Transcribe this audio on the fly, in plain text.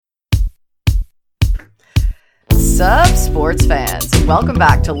What's up, sports fans? Welcome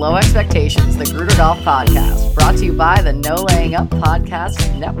back to Low Expectations, the Gruder Golf Podcast, brought to you by the No Laying Up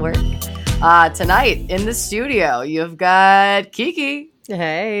Podcast Network. Tonight in the studio, you've got Kiki.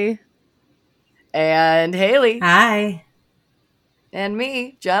 Hey. And Haley. Hi. And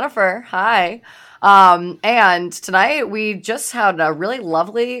me, Jennifer. Hi. And tonight we just had a really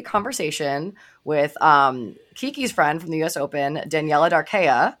lovely conversation with Kiki's friend from the U.S. Open, Daniela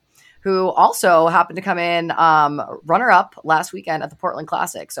Darkea, who also happened to come in runner-up last weekend at the Portland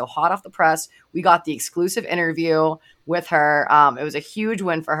Classic. So hot off the press, we got the exclusive interview with her. It was a huge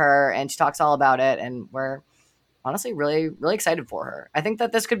win for her, and she talks all about it. And we're honestly really, really excited for her. I think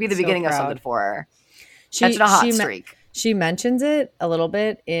that this could be the beginning of something for her. Catching a hot streak. She mentions it a little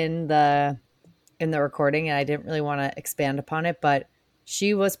bit in the recording, and I didn't really want to expand upon it, but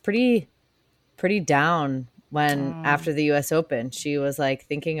she was pretty down when after the US Open, she was like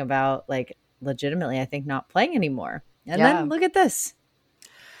thinking about like legitimately, I think, not playing anymore. And then look at this.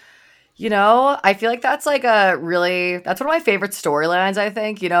 You know, I feel like that's like that's one of my favorite storylines, I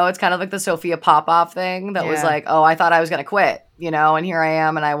think. You know, it's kind of like the Sophia Popov thing that was like, oh, I thought I was going to quit, you know, and here I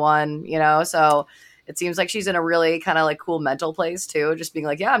am and I won, you know. So it seems like she's in a really kind of like cool mental place too, just being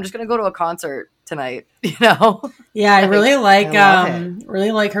like, yeah, I'm just going to go to a concert tonight, you know? Yeah, I really like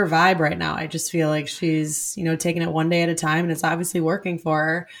her vibe right now. I just feel like she's, you know, taking it one day at a time, and it's obviously working for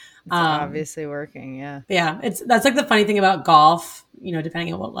her. It's obviously working, yeah. Yeah, that's like the funny thing about golf, you know,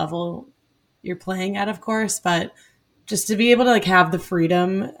 depending on what level you're playing at, of course, but just to be able to like have the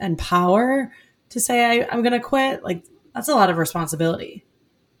freedom and power to say I'm going to quit, like that's a lot of responsibility.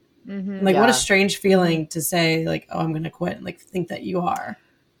 Mm-hmm. Like what a strange feeling to say like, oh, I'm going to quit, and like think that you are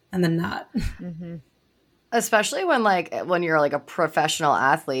and then not. Mm-hmm. Especially when you're like a professional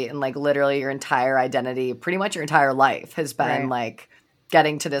athlete and like literally your entire identity, pretty much your entire life has been like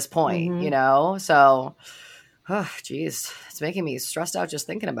getting to this point, you know? So, geez, it's making me stressed out just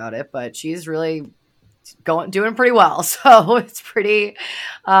thinking about it, but she's really doing pretty well. So it's pretty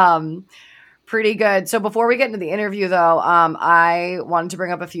good. So before we get into the interview though, I wanted to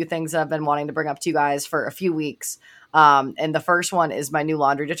bring up a few things that I've been wanting to bring up to you guys for a few weeks. And the first one is my new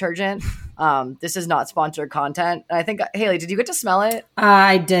laundry detergent. This is not sponsored content. I think, Haley, did you get to smell it?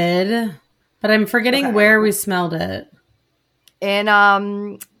 I did, but I'm forgetting where we smelled it.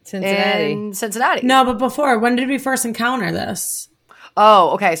 In Cincinnati. No, but before, when did we first encounter this?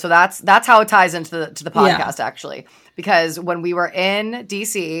 Oh, okay. So that's how it ties into the podcast actually. Because when we were in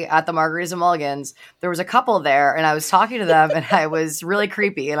DC at the Margaritas and Mulligans, there was a couple there, and I was talking to them, and I was really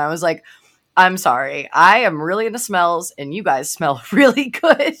creepy, and I was like, I'm sorry, I am really into smells, and you guys smell really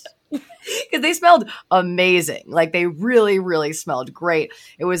good. Because they smelled amazing. Like, they really, really smelled great.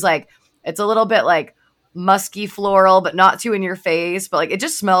 It was like, it's a little bit like musky floral, but not too in your face. But like, it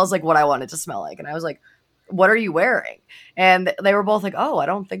just smells like what I wanted to smell like. And I was like, what are you wearing? And they were both like, oh, I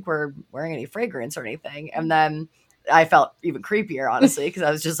don't think we're wearing any fragrance or anything. And then I felt even creepier, honestly, because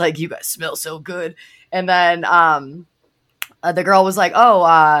I was just like, you guys smell so good. And then the girl was like,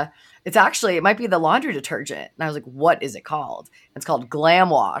 oh, it might be the laundry detergent. And I was like, what is it called? It's called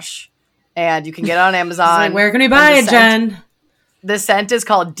Glam Wash. And you can get it on Amazon. Like, where can we buy it, Jen? The scent is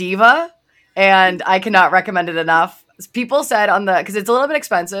called Diva, and I cannot recommend it enough. People said because it's a little bit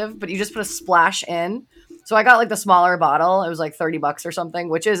expensive, but you just put a splash in. So I got like the smaller bottle. It was like $30 or something,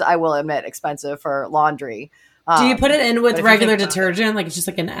 which is, I will admit, expensive for laundry. Do you put it in with regular detergent? Like it's just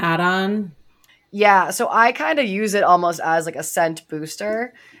like an add-on? Yeah, so I kind of use it almost as like a scent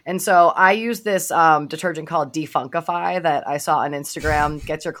booster. And so I use this detergent called Defunkify that I saw on Instagram.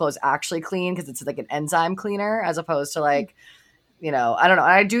 Gets your clothes actually clean because it's like an enzyme cleaner as opposed to like, you know, I don't know.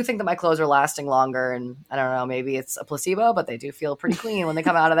 I do think that my clothes are lasting longer, and I don't know, maybe it's a placebo, but they do feel pretty clean when they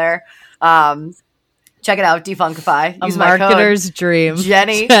come out of there. Check it out, Defunkify. Use my marketer's code, dream.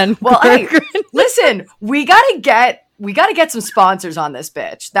 Jenny. Jen well, hey, listen, we gotta get some sponsors on this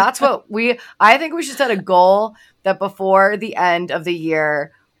bitch. That's what I think we should set a goal that before the end of the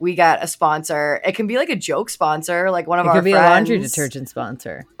year we get a sponsor. It can be like a joke sponsor, like one of our friends. It could be a laundry detergent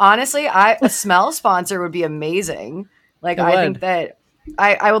sponsor. Honestly, a smell sponsor would be amazing. Like I think that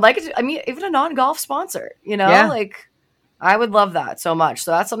I would like it. I mean, even a non-golf sponsor, you know, like I would love that so much. So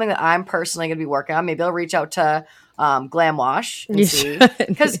that's something that I'm personally going to be working on. Maybe I'll reach out to Glam Wash and see,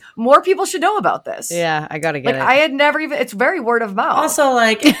 because more people should know about this. Yeah, I got to get it. I had never even, it's very word of mouth. Also,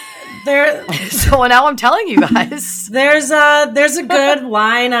 like there. So now I'm telling you guys, there's a good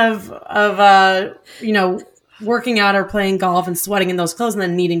line of you know, working out or playing golf and sweating in those clothes and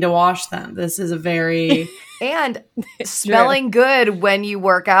then needing to wash them. This is a very and smelling good when you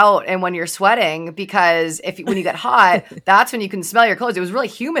work out and when you're sweating, because when you get hot, that's when you can smell your clothes. It was really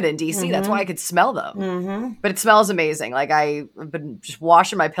humid in DC. That's why I could smell them. But it smells amazing. Like I've been just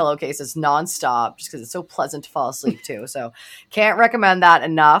washing my pillowcases nonstop just because it's so pleasant to fall asleep to. So can't recommend that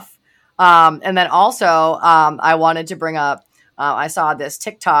enough. And then also I wanted to bring up, I saw this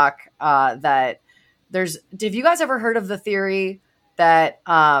TikTok that have you guys ever heard of the theory that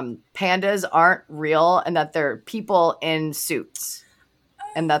pandas aren't real and that they're people in suits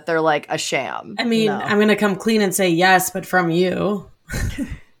and that they're like a sham? I mean, I'm going to come clean and say yes, but from you.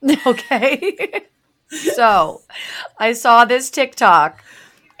 Okay. So I saw this TikTok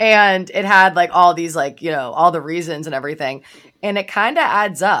and it had like all these like, all the reasons and everything. And it kind of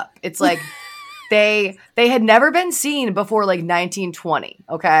adds up. It's like they had never been seen before like 1920.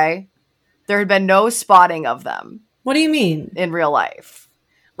 Okay. There had been no spotting of them. What do you mean? In real life.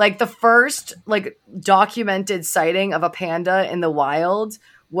 Like the first like documented sighting of a panda in the wild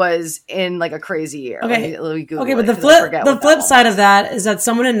was in like a crazy year. Okay. Let me Google okay, but it, the flip side of that is that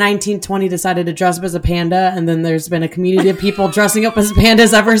someone in 1920 decided to dress up as a panda, and then there's been a community of people dressing up as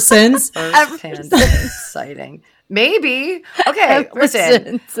pandas ever since. First panda sighting. Maybe. Okay,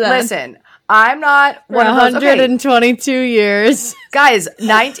 listen. I'm not one of those. 122 years. Guys,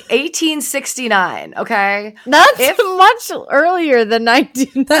 1869, okay? That's much earlier than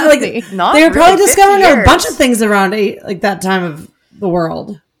 1920. They were probably discovering a bunch of things around like that time of the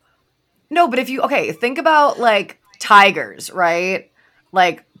world. No, but think about like tigers, right?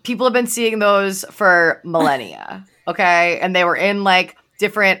 Like people have been seeing those for millennia, okay? And they were in like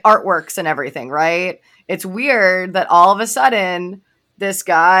different artworks and everything, right? It's weird that all of a sudden this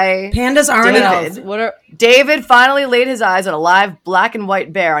guy, pandas aren't David finally laid his eyes on a live black and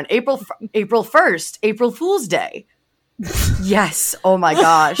white bear on April 1st, April Fool's Day. Yes. Oh my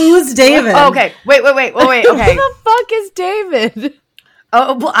gosh. Who's David? Okay. Wait. Okay. Who the fuck is David?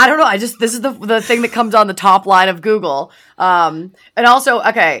 Oh, well, I don't know. This is the thing that comes on the top line of Google. And also,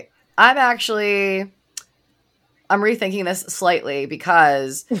 okay, I'm rethinking this slightly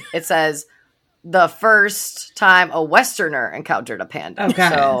because it says the first time a Westerner encountered a panda. Okay.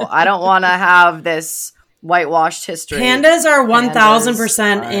 So I don't want to have this whitewashed history. Pandas are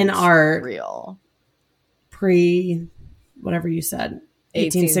 1,000% in art. Real. Pre, whatever you said,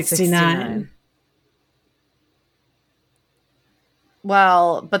 1869.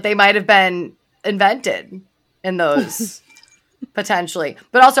 Well, but they might have been invented in those potentially.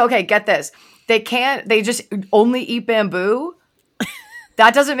 But also, okay, get this. They just only eat bamboo.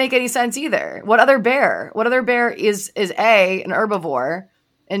 That doesn't make any sense either. What other bear is A, an herbivore,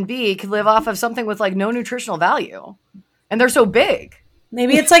 and B, can live off of something with like no nutritional value? And they're so big.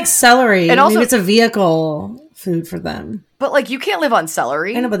 Maybe it's like celery. And also, maybe it's a vehicle food for them. But like you can't live on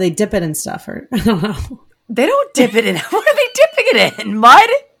celery. I know, but they dip it in stuff. Or I don't know. They don't dip it in. What are they dipping it in? Mud?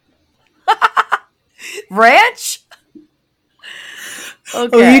 Ranch?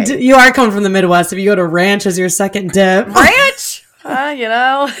 Okay. Oh, you are coming from the Midwest. If you go to ranch as your second dip. Ranch?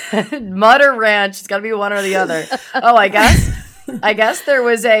 Mud or ranch. It's got to be one or the other. Oh, I guess there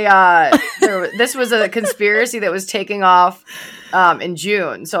was this was a conspiracy that was taking off in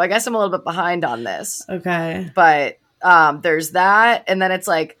June. So I guess I'm a little bit behind on this. Okay. But there's that. And then it's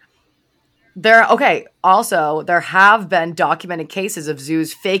like, also, there have been documented cases of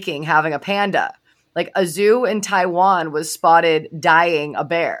zoos faking having a panda. Like a zoo in Taiwan was spotted dyeing a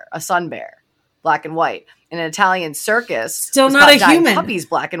bear, a sun bear, black and white. In an Italian circus, still not a human. Puppies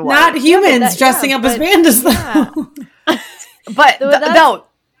black and white. Not humans dressing up as pandas, though. But no,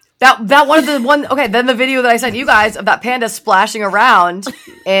 that one of the one. Okay, then the video that I sent you guys of that panda splashing around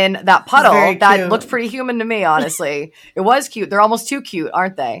in that puddle that looked pretty human to me. Honestly, it was cute. They're almost too cute,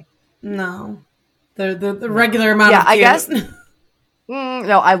 aren't they? No, they're the regular amount. Of cute. I guess.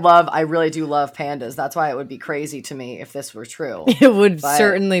 No, I really do love pandas. That's why it would be crazy to me if this were true. It would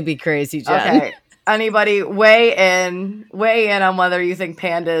certainly be crazy, Jen. Okay. Anybody weigh in on whether you think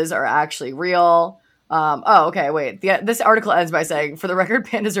pandas are actually real. Okay, wait. This article ends by saying, for the record,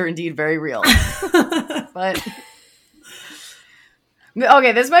 pandas are indeed very real. But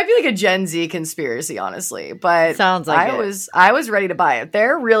okay, this might be like a Gen Z conspiracy, honestly. But sounds like I was ready to buy it.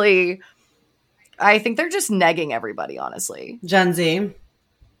 They're really, I think they're just negging everybody, honestly. Gen Z.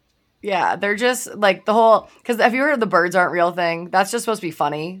 Yeah, they're just like the whole, because have you heard of the birds aren't real thing? That's just supposed to be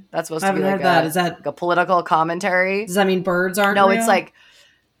funny. That's supposed to be like Is that like a political commentary. Does that mean birds aren't real? No, it's like,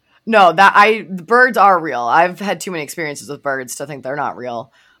 no, the birds are real. I've had too many experiences with birds to think they're not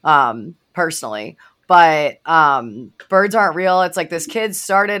real, personally. But birds aren't real. It's like this kid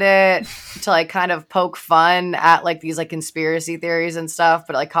started it to like kind of poke fun at like these like conspiracy theories and stuff,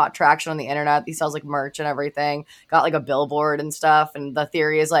 but it, like caught traction on the internet. He sells like merch and everything, got like a billboard and stuff. And the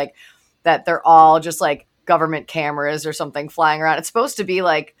theory is like that they're all just like government cameras or something flying around. It's supposed to be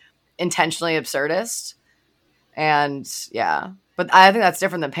like intentionally absurdist. And yeah, but I think that's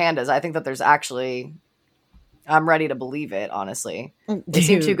different than pandas. I think that there's actually, I'm ready to believe it, honestly. It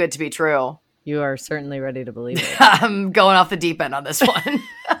seemed too good to be true. You are certainly ready to believe it. I'm going off the deep end on this one.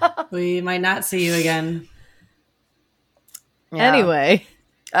 We might not see you again. Yeah. Anyway.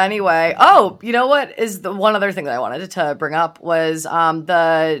 Oh, you know what is the one other thing that I wanted to bring up was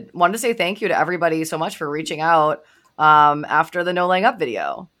wanted to say thank you to everybody so much for reaching out after the No Laying Up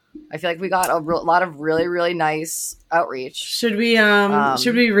video. I feel like we got a lot of really, really nice outreach. Should we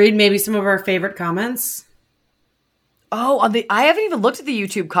read maybe some of our favorite comments? Oh, I haven't even looked at the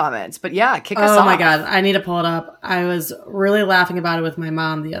YouTube comments, but yeah, kick us off. Oh my God, I need to pull it up. I was really laughing about it with my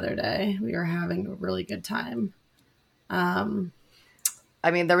mom the other day. We were having a really good time. I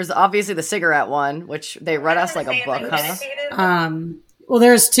mean, there was obviously the cigarette one, which they read us like a book, huh? Well,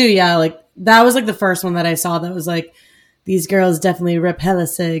 there's two, yeah. Like that was like the first one that I saw that was like, these girls definitely rip hella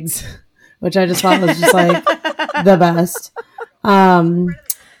cigs, which I just thought was just like the best.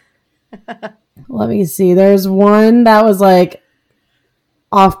 Let me see. There's one that was like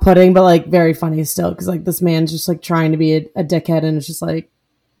off-putting, but like very funny still, because like this man's just like trying to be a dickhead, and it's just like,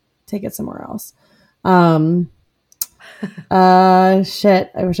 take it somewhere else.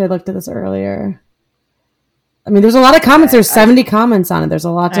 Shit. I wish I looked at this earlier. I mean, there's a lot of comments. There's 70 comments on it. There's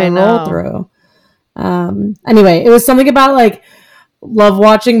a lot to roll through. Anyway, it was something about like love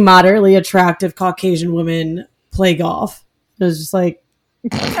watching moderately attractive Caucasian women play golf. It was just like,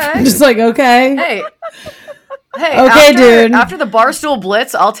 okay. Just like, okay. Hey, okay, dude. After the Barstool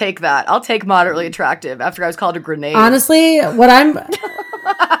Blitz, I'll take that. I'll take moderately attractive after I was called a grenade. Honestly, what I'm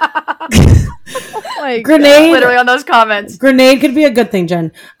grenade, literally on those comments. Grenade could be a good thing,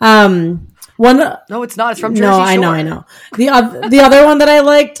 Jen. No, it's not. It's from Jersey Shore. I know. The other one that I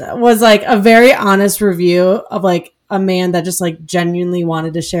liked was like a very honest review of like a man that just like genuinely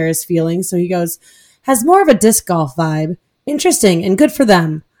wanted to share his feelings. So he goes, has more of a disc golf vibe. Interesting and good for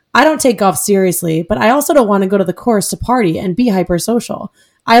them. I don't take golf seriously, but I also don't want to go to the course to party and be hypersocial.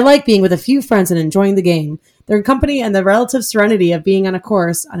 I like being with a few friends and enjoying the game, their company, and the relative serenity of being on a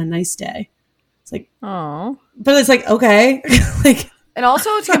course on a nice day. It's like, oh, but it's like, okay. Like, and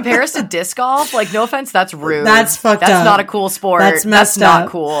also to compare us to disc golf, like, no offense, that's rude. That's fucked up. That's not a cool sport. That's messed up. Not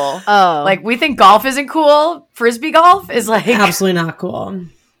cool. Oh. Like, we think golf isn't cool. Frisbee golf is like absolutely not cool.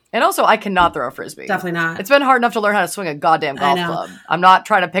 And also, I cannot throw a frisbee. Definitely not. It's been hard enough to learn how to swing a goddamn golf club. I'm not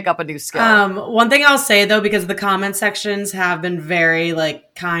trying to pick up a new skill. One thing I'll say, though, because the comment sections have been very,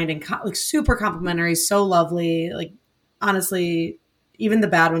 like, kind and, like, super complimentary, so lovely. Like, honestly, even the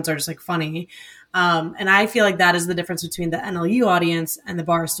bad ones are just, like, funny. And I feel like that is the difference between the NLU audience and the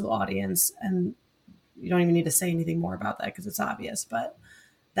Barstool audience. And you don't even need to say anything more about that because it's obvious. But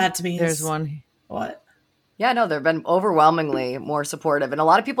that, to me, There's one. What? Yeah, no, they've been overwhelmingly more supportive. And a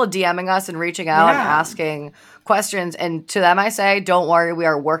lot of people DMing us and reaching out and asking questions. And to them, I say, don't worry, we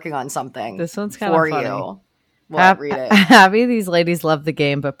are working on something. This one's kind of funny. You. Well, read it. Happy these ladies love the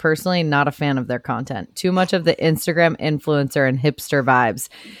game, but personally not a fan of their content. Too much of the Instagram influencer and hipster vibes.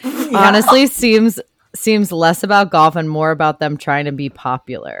 Yeah. Honestly, seems less about golf and more about them trying to be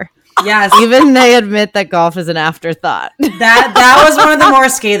popular. Yes. Even they admit that golf is an afterthought. That was one of the more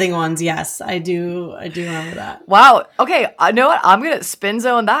scathing ones. Yes, I do remember that. Wow. Okay. I know what? I'm going to spin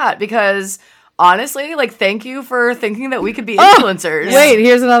zone that because honestly, like, thank you for thinking that we could be influencers. Wait,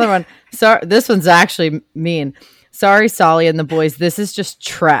 here's another one. Sorry, this one's actually mean. Sorry, Solly and the boys. This is just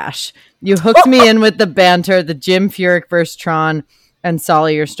trash. You hooked me in with the banter, the Jim Furyk versus Tron, and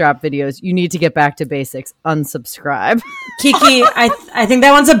Solly your strap videos. You need to get back to basics. Unsubscribe. Kiki, I think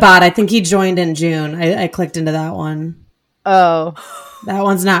that one's a bot. I think he joined in June. I clicked into that one. Oh. That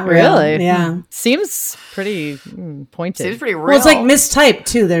one's not real. Really? Yeah. Seems pretty pointed. Seems pretty real. Well, it's like mistyped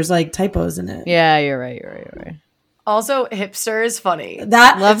too. There's like typos in it. Yeah, you're right. Also, hipster is funny.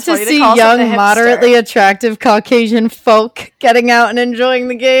 Love to see young, moderately attractive Caucasian folk getting out and enjoying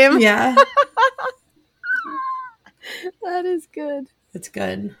the game. Yeah. That is good. It's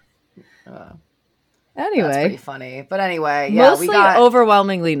good. Anyway. That's pretty funny. But anyway, yeah. Mostly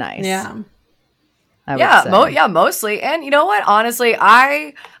overwhelmingly nice. Yeah. Mostly. And you know what? Honestly,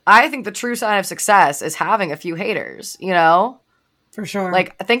 I think the true sign of success is having a few haters, you know? For sure.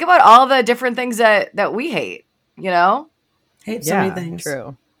 Like, think about all the different things that we hate, you know? Hate so many things.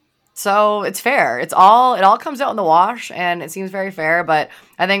 True. So it's fair. It all comes out in the wash, and it seems very fair. But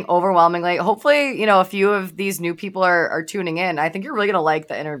I think overwhelmingly, hopefully, a few of these new people are tuning in. I think you're really gonna like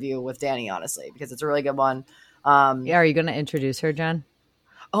the interview with Danny, honestly, because it's a really good one. Yeah, are you gonna introduce her, Jen?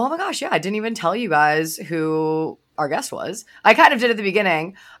 Oh my gosh, yeah, I didn't even tell you guys who our guest was. I kind of did at the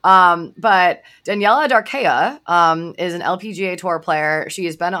beginning. But Daniela Darkea is an LPGA Tour player. She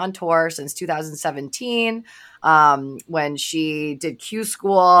has been on tour since 2017 when she did Q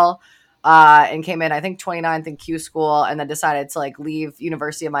School and came in, I think, 29th in Q School, and then decided to leave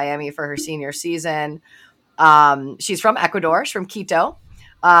University of Miami for her senior season. She's from Ecuador. She's from Quito.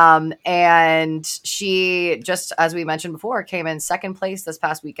 And she, just as we mentioned before, came in second place this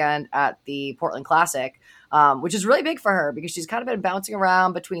past weekend at the Portland Classic, which is really big for her because she's kind of been bouncing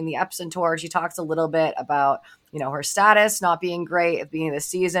around between the Epson Tour. She talks a little bit about, her status not being great at the beginning of the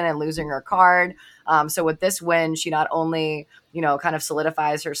season and losing her card. So with this win, she not only, kind of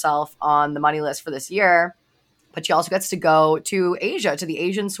solidifies herself on the money list for this year, but she also gets to go to Asia, to the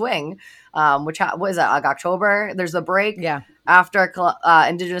Asian Swing, which what is that, like October? There's the break after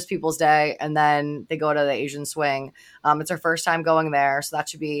Indigenous Peoples Day, and then they go to the Asian Swing. It's her first time going there, so that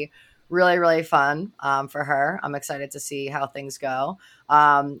should be really, really fun for her. I'm excited to see how things go.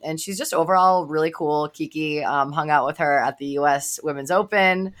 And she's just overall really cool. Kiki hung out with her at the U.S. Women's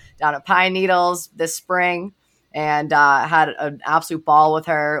Open down at Pine Needles this spring, and had an absolute ball with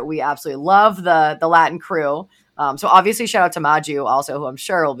her. We absolutely love the Latin crew. So obviously shout out to Maju also, who I'm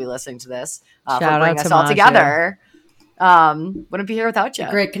sure will be listening to this for bringing us all together. Wouldn't be here without you.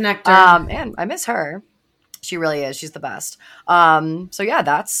 Great connector. And I miss her. She really is. She's the best. So yeah,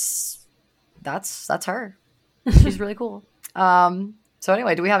 that's her. She's really cool. So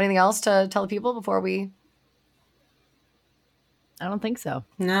anyway, do we have anything else to tell the people before we? I don't think so.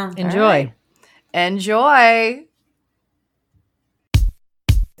 No. Enjoy. Right. Enjoy.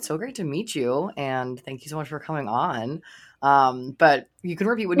 It's so great to meet you, and thank you so much for coming on. But you can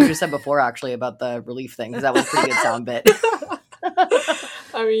repeat what you just said before, actually, about the relief thing, because that was a pretty good sound bit.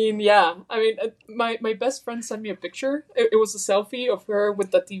 I mean, yeah. I mean, my best friend sent me a picture. It was a selfie of her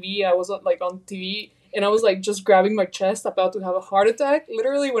with the TV. I was on TV, and I was just grabbing my chest, about to have a heart attack,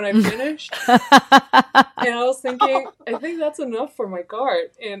 literally, when I finished. And I was thinking, I think that's enough for my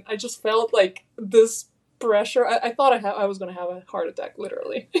card. And I just felt this pressure. I thought I was going to have a heart attack,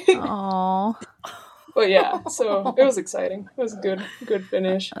 literally. Aww. But yeah, so it was exciting. It was a good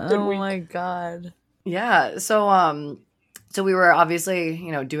finish. Good week. Oh my God. Yeah. So we were obviously,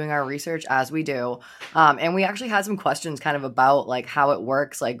 doing our research as we do. And we actually had some questions kind of about how it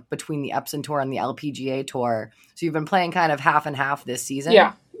works, between the Epson Tour and the LPGA Tour. So you've been playing kind of half and half this season.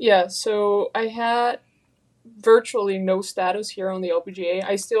 Yeah. So I had virtually no status here on the LPGA.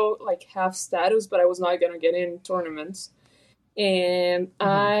 I still have status, but I was not going to get in tournaments. And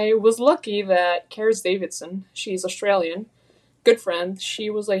I was lucky that Karis Davidson, she's Australian, good friend, she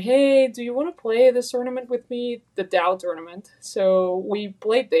was like, hey, do you want to play this tournament with me, the Dow tournament? So we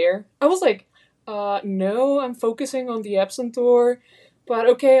played there. I was like, no, I'm focusing on the Epson Tour, but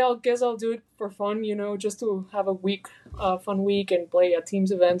okay, guess I'll do it for fun, just to have a fun week and play a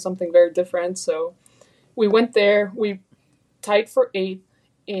teams event, something very different. So we went there, we tied for 8th,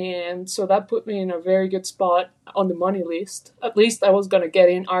 and so that put me in a very good spot on the money list. At least I was going to get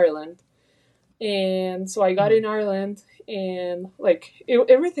in Ireland. And so I got in Ireland, and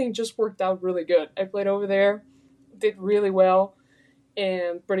everything just worked out really good. I played over there, did really well,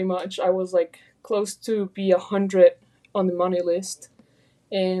 and pretty much I was close to be 100 on the money list.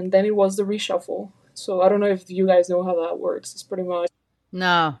 And then it was the reshuffle. So I don't know if you guys know how that works. It's pretty much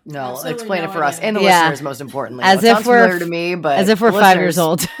No. Absolutely Explain no it for us idea. and the Yeah. listeners, most importantly. As It if sounds we're familiar to me, but As if we're the 5 years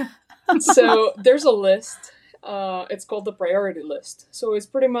listeners- old. So there's a list. It's called the priority list. So it's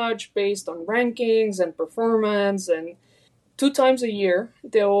pretty much based on rankings and performance, and 2 times a year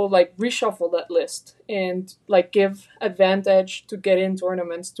they'll reshuffle that list and give advantage to get in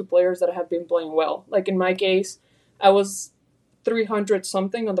tournaments to players that have been playing well. In my case, I was 300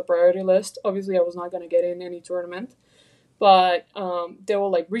 something on the priority list. Obviously I was not going to get in any tournament, but they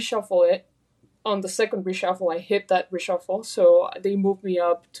will reshuffle it. On the second reshuffle, I hit that reshuffle, so they moved me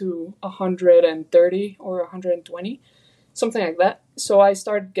up to 130 or 120, something like that. So I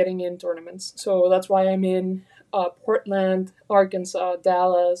started getting in tournaments. So that's why I'm in Portland, Arkansas,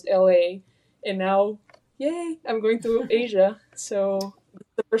 Dallas, LA, and now, yay, I'm going to Asia. So it's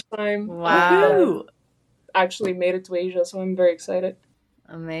the first time Wow. I actually made it to Asia, so I'm very excited.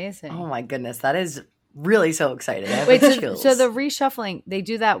 Amazing. Oh my goodness, that is really so exciting. I have Wait, the so, chills. so the reshuffling, they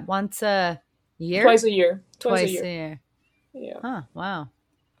do that once a year? Twice a year. Twice a year. Yeah. Huh, wow.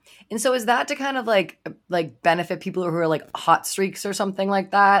 And so is that to kind of like benefit people who are like hot streaks or something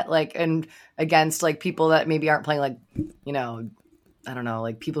like that? Like, and against like people that maybe aren't playing, like, you know, I don't know,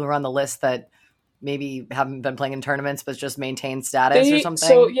 like people who are on the list that maybe haven't been playing in tournaments but just maintain status or something?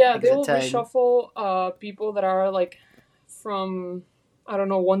 So yeah, like, they will reshuffle people that are like from, I don't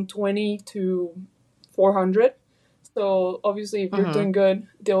know, 120 to 400. So obviously if you're doing good,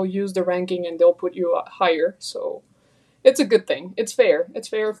 they'll use the ranking and they'll put you higher. So it's a good thing. It's fair. It's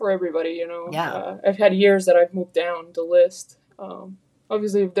fair for everybody, you know. Yeah. I've had years that I've moved down the list.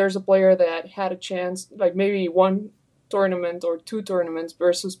 Obviously, if there's a player that had a chance, like maybe one tournament or two tournaments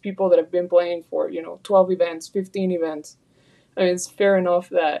versus people that have been playing for, you know, 12 events, 15 events, I mean, it's fair enough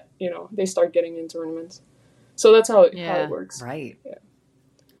that, you know, they start getting in tournaments. So that's how it works. Right.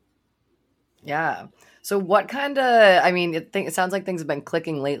 Yeah. So what kind of, I mean, it sounds like things have been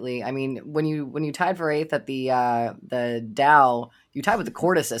clicking lately. I mean, when you tied for 8th at the Dow, you tied with the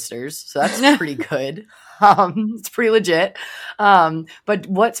Corda sisters, so that's pretty good. It's pretty legit. But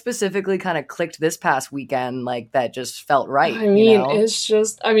what specifically kind of clicked this past weekend, like that just felt right? I mean, it's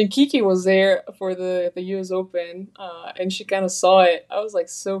just, I mean, Kiki was there for the US Open, and she kind of saw it. I was like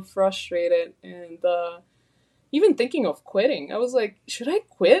so frustrated, and even thinking of quitting. I was like, should I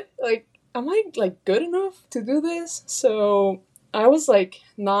quit? Like, am I like good enough to do this? So I was like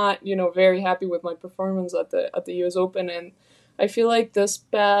not, you know, very happy with my performance at the US Open, and I feel like this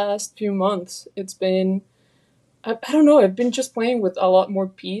past few months it's been, I don't know, I've been just playing with a lot more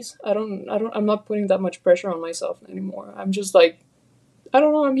peace. I'm not putting that much pressure on myself anymore. I'm just like, I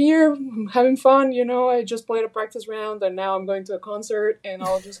don't know, I'm here, I'm having fun, you know, I just played a practice round and now I'm going to a concert and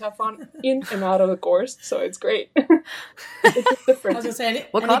I'll just have fun in and out of the course, so it's great. It's just different. I was gonna say,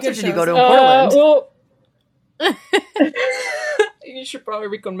 what concert did you go to in Portland? Well, you should probably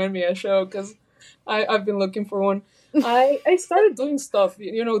recommend me a show because I've been looking for one. I started doing stuff,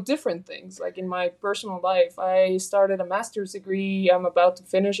 you know, different things. Like in my personal life, I started a master's degree. I'm about to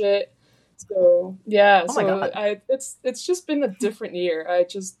finish it. So yeah, it's just been a different year. I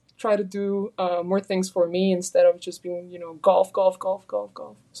just try to do more things for me instead of just being, you know, golf.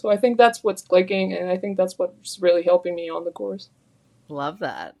 So I think that's what's clicking, and I think that's what's really helping me on the course. Love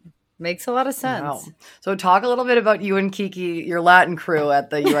that. Makes a lot of sense. Wow. So talk a little bit about you and Kiki, your Latin crew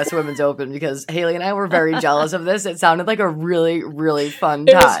at the U.S. Women's Open, because Haley and I were very jealous of this. It sounded like a really, really fun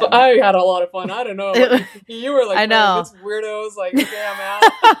time. I had a lot of fun. I don't know. Like, you were like, I know. This weirdos, like, okay, I'm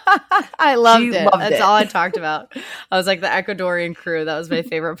out. I loved it. That's all I talked about. I was like the Ecuadorian crew. That was my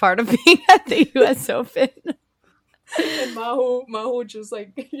favorite part of being at the U.S. Open. And Mahu just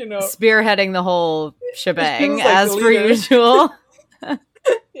like, you know, spearheading the whole shebang like as per usual.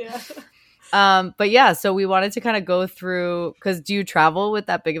 Yeah. But yeah, so we wanted to kind of go through, because do you travel with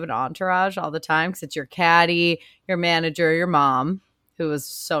that big of an entourage all the time? Because it's your caddy, your manager, your mom, who was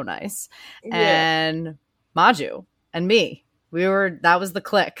so nice, and Maju and me. That was the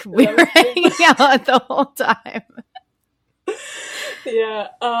clique. We were hanging out the whole time. Yeah.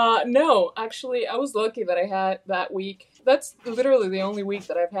 No, actually, I was lucky that I had that week. That's literally the only week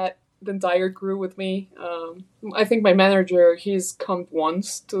that I've had the entire crew with me. I think my manager, he's come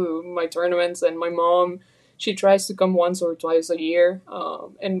once to my tournaments, and my mom, she tries to come once or twice a year.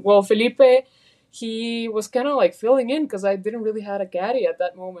 And well, Felipe, he was kind of like filling in because I didn't really have a caddy at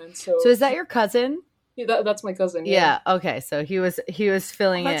that moment. So is that your cousin? Yeah, that's my cousin. Yeah. Okay. So he was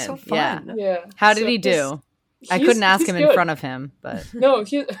filling in. So fun. Yeah. How did he do? I couldn't ask him in front of him, but no,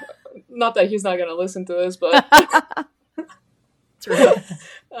 not that he's not gonna listen to this, but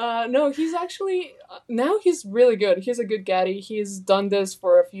no, he's actually now he's really good. He's a good caddy. He's done this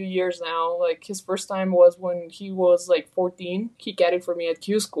for a few years now. Like his first time was when he was like 14. He caddied for me at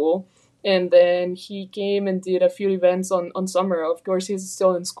Q School, and then he came and did a few events on summer. Of course, he's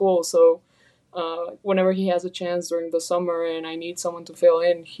still in school, so whenever he has a chance during the summer and I need someone to fill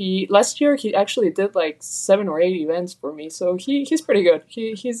in, last year he actually did like 7 or 8 events for me. So he's pretty good.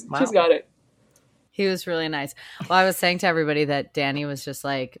 He's got it. He was really nice. Well, I was saying to everybody that Danny was just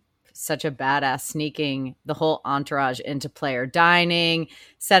like such a badass, sneaking the whole entourage into player dining,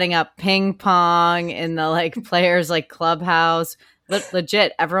 setting up ping pong in the like players like clubhouse.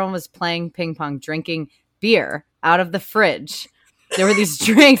 Legit, everyone was playing ping pong, drinking beer out of the fridge. There were these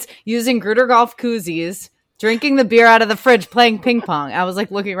drinks using Grutter Golf koozies, drinking the beer out of the fridge, playing ping pong. I was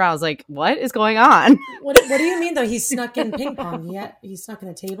like looking around. I was like, what is going on? What do you mean though? He snuck in ping pong. He snuck in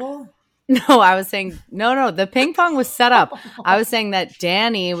a table? No, I was saying, no, the ping pong was set up. I was saying that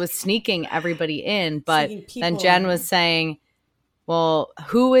Danny was sneaking everybody in, but then Jen was saying, well,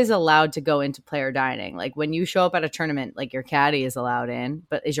 who is allowed to go into player dining? Like when you show up at a tournament, like your caddy is allowed in,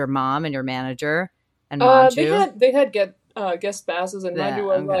 but is your mom and your manager and Maju? They had guest passes, and Yeah, Maggie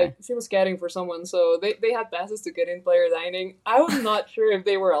was okay. like, she was caddying for someone, so they had passes to get in player dining. I was not sure if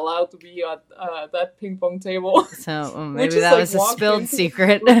they were allowed to be at that ping pong table. So Which maybe is, that like, was a walked spilled into-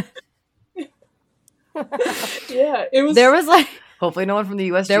 secret. Yeah, it was. There was like Hopefully, no one from the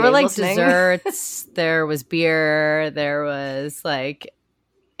USGA there were is like listening. desserts, there was beer, there was like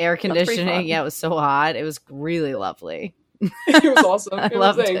air pretty conditioning. fun. Yeah, it was so hot. It was really lovely. It was awesome. I It was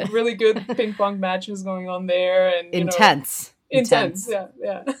loved like it. really good ping pong matches going on there, and Intense. intense.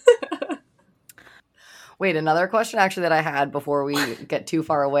 Yeah. Wait, another question actually that I had before we get too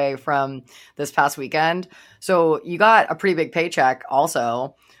far away from this past weekend. So you got a pretty big paycheck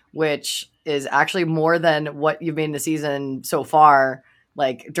also, which is actually more than what you've made in the season so far,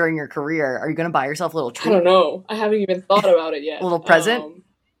 like during your career. Are you going to buy yourself a little I treat? don't know. I haven't even thought about it yet. A little present?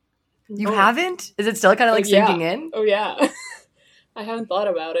 You no. haven't? Is it still kind of like Yeah. sinking in? Oh yeah. I haven't thought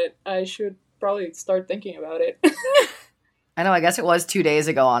about it. I should probably start thinking about it. I know, I guess it was 2 days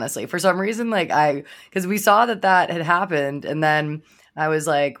ago, honestly. For some reason, because we saw that had happened, and then I was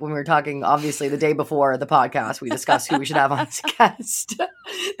like, when we were talking, obviously, the day before the podcast, we discussed who we should have on as a guest.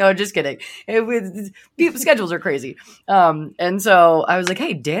 No, just kidding. Schedules are crazy. And so I was like,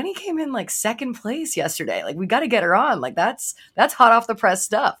 hey, Danny came in like second place yesterday. Like, we got to get her on. Like, that's hot off the press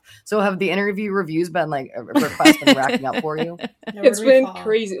stuff. So have the interview reviews been like, requests been racking up for you? It's been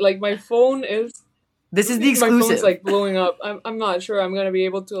crazy. Like, my phone is This is the My exclusive. phone's like blowing up. I'm not sure I'm gonna be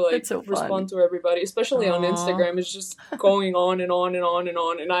able to like It's so fun. respond to everybody, especially on Aw. Instagram. It's just going on and on and on and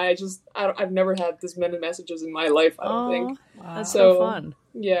on, and I've never had this many messages in my life. I don't think. Wow, that's So- so fun.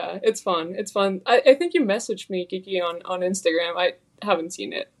 Yeah, it's fun. It's fun. I think you messaged me, Kiki, on Instagram. I haven't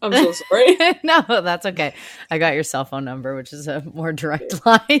seen it. I'm so sorry. No, that's okay. I got your cell phone number, which is a more direct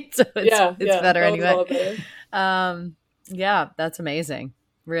line, so it's better that was a anyway. lot better. Yeah, that's amazing.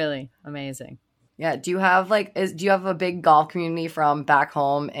 Really amazing. Yeah. Do you have do you have a big golf community from back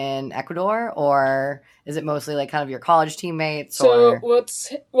home in Ecuador, or is it mostly like kind of your college teammates? So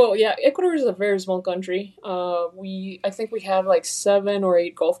Or Ecuador is a very small country. I think we have like 7 or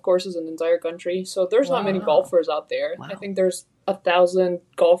 8 golf courses in the entire country. So there's not many Wow. golfers out there. Wow. I think there's 1,000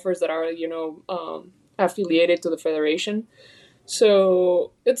 golfers that are affiliated to the federation.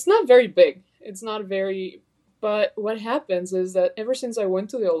 So it's not very big. But what happens is that ever since I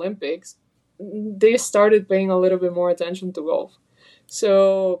went to the Olympics, they started paying a little bit more attention to golf.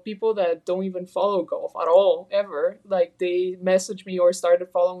 So people that don't even follow golf at all, ever, like they message me or started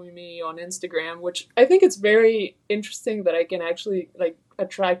following me on Instagram, which I think it's very interesting that I can actually like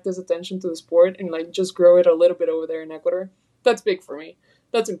attract this attention to the sport and like just grow it a little bit over there in Ecuador. That's big for me.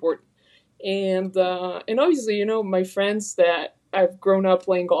 That's important. And obviously, my friends that I've grown up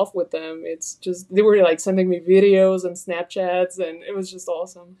playing golf with them, it's just, they were like sending me videos and Snapchats, and it was just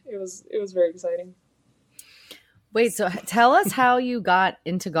awesome. It was very exciting. Wait, so tell us how you got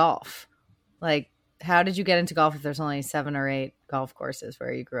into golf. Like, how did you get into golf if there's only 7 or 8 golf courses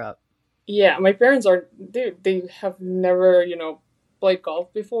where you grew up? Yeah, my parents they have never, played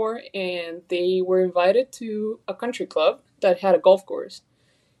golf before, and they were invited to a country club that had a golf course.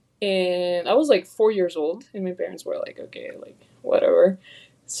 And I was like 4 years old, and my parents were like, okay, like, whatever.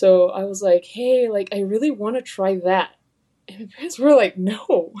 So I was like, hey, like, I really want to try that. And my parents were like,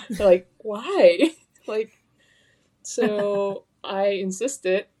 no. They're like, why? Like, so I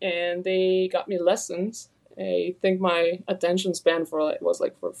insisted, and they got me lessons. I think my attention span was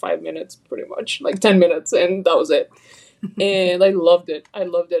for 5 minutes, pretty much, like 10 minutes, and that was it. And I loved it.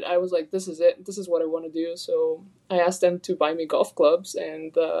 I was like, this is it. This is what I want to do. So I asked them to buy me golf clubs,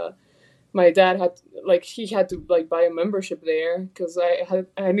 and my dad had to buy a membership there because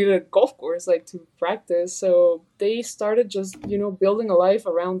I needed a golf course to practice. So they started just building a life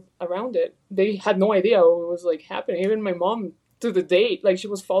around it. They had no idea what was happening. Even my mom, to the date, she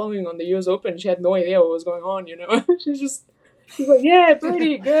was following on the U.S. Open. She had no idea what was going on. She's like, yeah,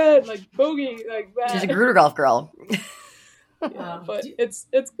 pretty good, bogey, that. she's a Gruder golf girl. Yeah, but it's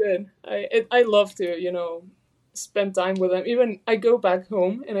good. I love to spend time with them. Even I go back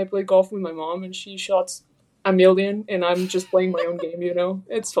home and I play golf with my mom, and she shots a million, and I'm just playing my own game.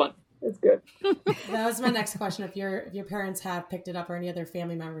 It's fun. It's good. That was my next question. If your parents have picked it up, or any other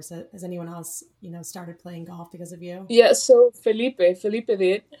family members, has anyone else started playing golf because of you? Yeah. So Felipe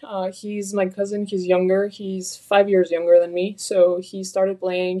did. He's my cousin. He's younger. He's 5 years younger than me. So he started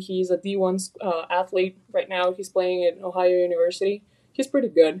playing. He's a D1 athlete right now. He's playing at Ohio University. He's pretty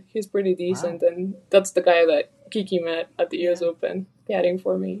good. He's pretty decent, and that's the guy that Kiki met at the US Open, caddying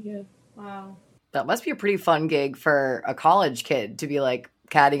for me. Yeah. Wow. That must be a pretty fun gig for a college kid to be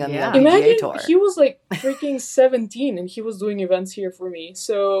caddying on Yeah. the LPGA Imagine tour. he was like freaking 17 and he was doing events here for me.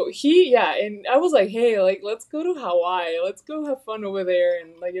 So and I was like, hey, like let's go to Hawaii. Let's go have fun over there.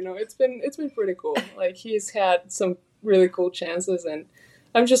 And like, it's been pretty cool. Like he's had some really cool chances, and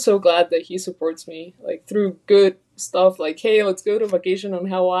I'm just so glad that he supports me like through good stuff. Like, hey, let's go to vacation on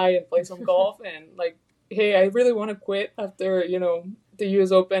Hawaii and play some golf, and like, hey, I really want to quit after, the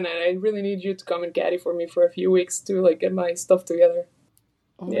US Open, and I really need you to come and caddy for me for a few weeks to like get my stuff together.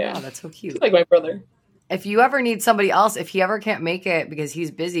 Oh my Yeah. God, that's so cute. He's like my brother. If you ever need somebody else, if he ever can't make it because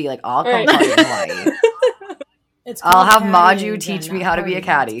he's busy, like I'll come Right. party in Hawaii. It's I'll called have Maju caddying, teach Jen, me not how to be a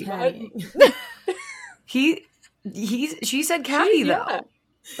partying. caddy. It's caddying. She said caddy though. Yeah.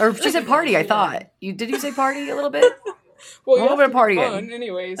 Or she said party, I She thought. Did you say party a little bit? Well, A little bit of partying. fun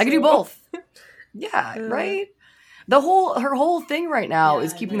anyway. I can do so- both. Yeah, right? Her whole thing right now Yeah,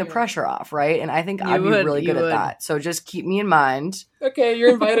 is keeping no, the you're pressure off, right? And I think You I'd be would, really you good at would. that. So just keep me in mind. Okay, you're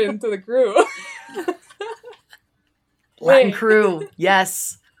invited into the crew. Latin Hey. crew.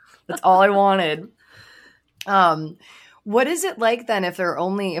 Yes. That's all I wanted. What is it like then if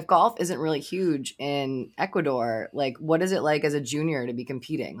golf isn't really huge in Ecuador? Like what is it like as a junior to be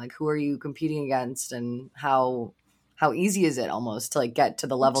competing? Like who are you competing against, and how easy is it almost to like get to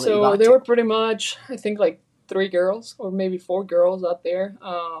the level that you So got there to? were pretty much, I think, like 3 girls or maybe 4 girls out there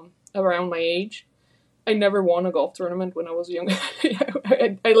around my age. I never won a golf tournament when I was young.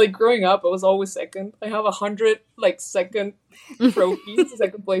 I like growing up, I was always second. I have 100 like second trophies,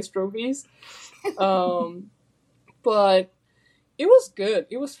 second place trophies. But it was good.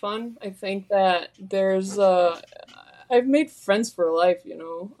 It was fun. I think that I've made friends for life,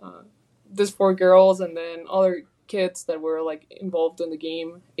 There's 4 girls and then other kids that were like involved in the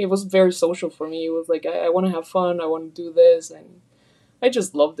game. It was very social for me. It was like, I want to have fun. I want to do this. And I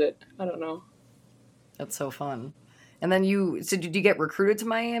just loved it. I don't know. That's so fun. And then did you get recruited to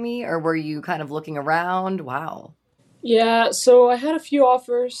Miami, or were you kind of looking around? Wow. Yeah, so I had a few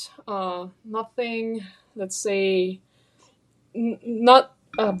offers. Nothing, let's say, not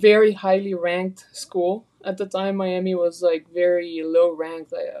a very highly ranked school. At the time, Miami was like very low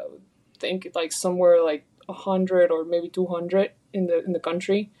ranked. I would think like somewhere like 100 or maybe 200 in the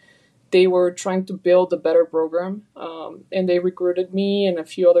country. They were trying to build a better program, and they recruited me and a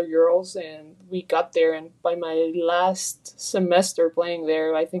few other girls, and we got there. And by my last semester playing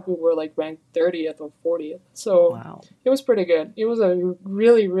there, I think we were like ranked 30th or 40th. So Wow. it was pretty good. It was a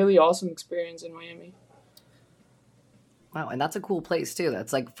really, really awesome experience in Miami. Wow, and that's a cool place too.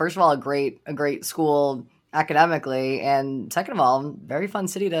 That's like, first of all, a great school academically, and second of all, very fun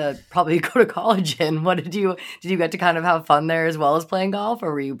city to probably go to college in. What did you get to kind of have fun there as well as playing golf,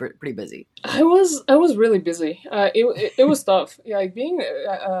 or were you pretty busy? I was really busy. It was tough. Yeah, like being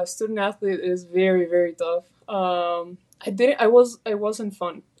a student athlete is very, very tough. I wasn't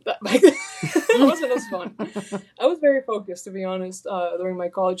fun. It wasn't as fun. I was very focused, to be honest. During my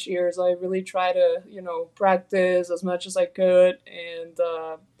college years, I really tried to practice as much as I could and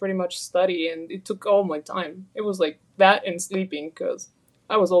pretty much study. And it took all my time. It was like that and sleeping, because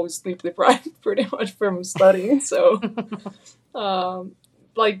I was always sleep deprived pretty much from studying. So.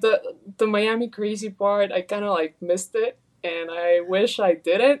 Like the Miami crazy part, I kind of like missed it, and I wish I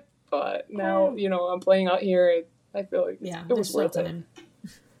didn't. But now, I'm playing out here. I feel like Yeah, it was there's worth still it. time.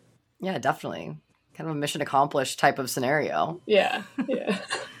 Yeah, definitely. Kind of a mission accomplished type of scenario. Yeah.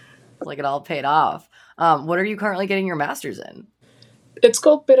 Like it all paid off. What are you currently getting your master's in? It's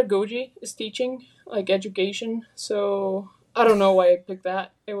called pedagogy. It's teaching, like education. So I don't know why I picked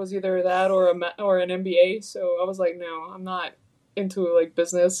that. It was either that or an MBA. So I was like, no, I'm not into like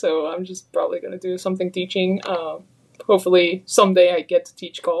business. So I'm just probably gonna do something teaching. Hopefully someday I get to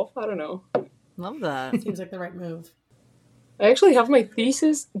teach golf. I don't know. Love that. Seems like the right move. I actually have my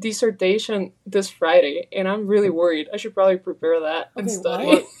thesis dissertation this Friday, and I'm really worried. I should probably prepare that and Okay,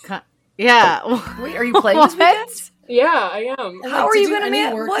 study. what? Yeah. Wait, are you playing this weekend? Yeah, I am. How are you do gonna any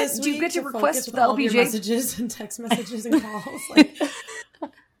man- work what? this Do you week get to focus request with the all of your LPGA? messages and text messages and calls? Like,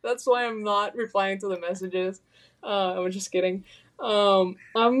 That's why I'm not replying to the messages. I'm just kidding.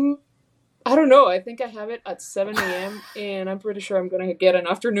 I don't know. I think I have it at 7 a.m. and I'm pretty sure I'm gonna get an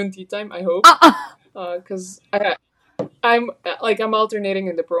afternoon tea time. I hope, because I'm alternating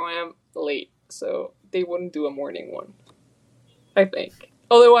in the pro-am late, so they wouldn't do a morning one. I think.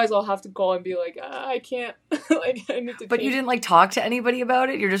 Otherwise, I'll have to call and be like, I can't. Like, I need to. But you change. didn't like talk to anybody about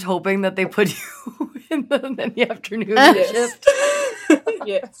it? You're just hoping that they put you in the afternoon Yes. shift?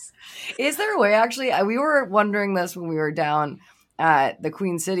 Yes. Is there a way, actually, we were wondering this when we were down at the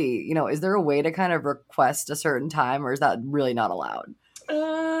Queen City, is there a way to kind of request a certain time, or is that really not allowed?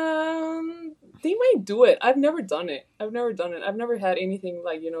 they might do it. I've never done it. I've never had anything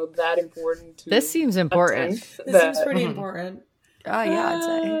like, that important to This seems important. attend This that- seems pretty important. Oh yeah, I'd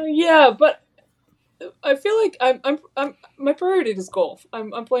say. Yeah, but I feel like I'm my priority is golf.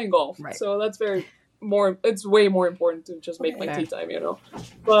 I'm playing golf, Right. so that's it's way more important to just make my Okay. tea time,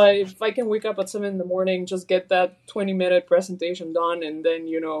 But if I can wake up at 7 a.m, just get that 20-minute presentation done, and then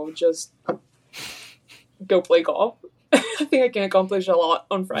just go play golf, I think I can accomplish a lot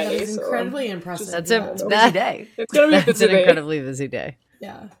on That Friday. is So incredibly impressive. That's yeah. it. It's a That- busy day. it's gonna be a That's busy an day. incredibly busy day.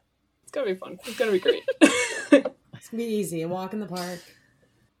 Yeah. It's gonna be fun. It's gonna be great. It's gonna be easy. A walk in the park.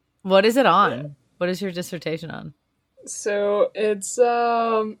 What is it on? What is your dissertation on? So it's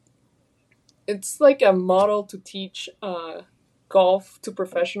like a model to teach golf to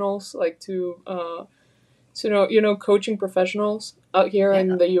professionals, like to coaching professionals out here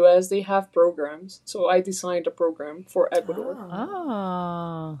in the US. They have programs, so I designed a program for Ecuador.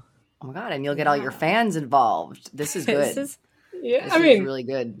 Oh. Oh my god, and you'll get all your fans involved. This is good. This is Yeah, This I is mean, really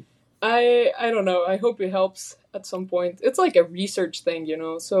good. I don't know. I hope it helps at some point. It's like a research thing,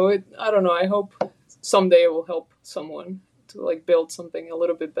 So I don't know. I hope someday it will help someone to like build something a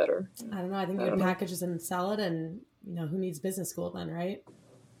little bit better. I don't know. I think I you don't would know. package this and sell it, and who needs business school then, right?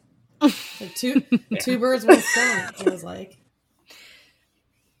 Like two birds, one stone. It feels like.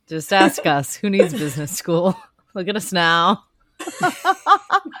 just ask us. Who needs business school? Look at us now.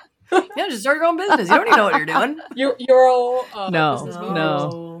 Yeah, just start your own business. You don't even know what you're doing. You're all No. business majors.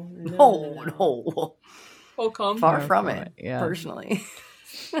 No. No. All come. Far Far from from it, it, yeah. personally.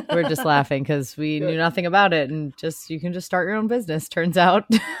 We're just laughing because we knew nothing about it, and you can just start your own business. Turns out.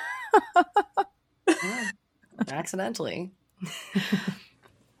 Yeah. Accidentally.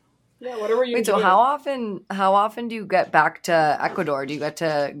 Yeah, whatever you Wait, so enjoy. how often do you get back to Ecuador? Do you get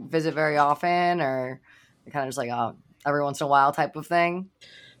to visit very often, or kind of just like every once in a while type of thing?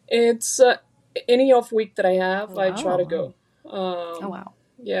 It's any off week that I have, I try to go. Oh wow.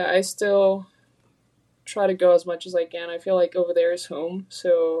 Yeah, I still try to go as much as I can. I feel like over there is home,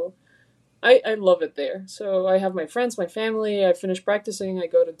 so I love it there. So I have my friends, my family. I finish practicing. I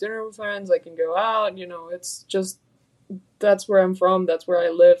go to dinner with friends. I can go out. It's just that's where I'm from. That's where I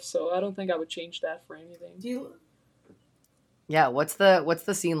live. So I don't think I would change that for anything. Do you? Yeah, what's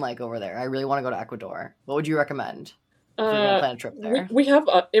the scene like over there? I really want to go to Ecuador. What would you recommend if you're gonna plan a trip there? We have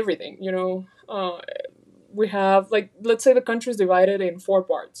everything, we have, like, let's say the country is divided in 4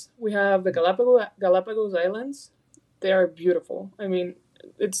 parts. We have the Galapagos Islands. They are beautiful. I mean,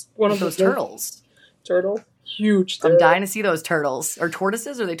 it's one of Those the turtles. Huge I'm turtle. dying to see those turtles. Or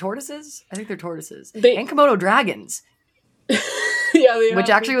tortoises? Are they tortoises? I think they're tortoises. They- And Komodo dragons. Yeah, they Which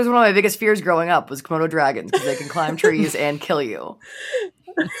have- actually was one of my biggest fears growing up was Komodo dragons because they can climb trees and kill you.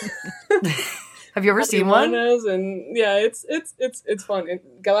 Have you ever seen one? iguanas, and yeah, it's fun. And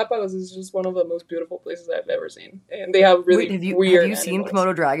Galapagos is just one of the most beautiful places I've ever seen, and they have really Wait, weird. have you seen animals.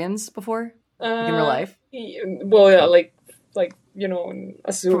 Komodo dragons before? Like in real life? Well, yeah, like in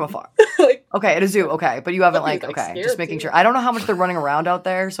a zoo. From afar. Like, Okay, at a zoo, okay. But you haven't I'd be, like, like, okay, scared, just making too. sure. I don't know how much they're running around out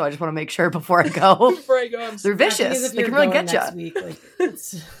there, so I just want to make sure before I go. before I go, I'm They're The thing is, vicious. if They you're can really going get next you. week, like,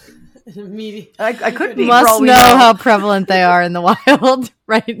 it's immediate. I could be. for Must all we know how prevalent they are in the wild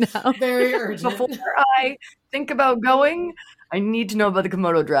right now. Very urgent. Before I think about going, I need to know about the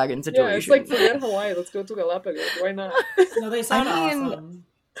Komodo dragon situation. Yeah, it's like, forget Hawaii. Let's go to Galapagos. Why not? No, they sound I mean- awesome.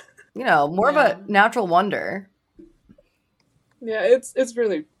 more of Yeah. a natural wonder. Yeah, it's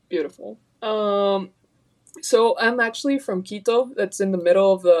really beautiful. So I'm actually from Quito. That's in the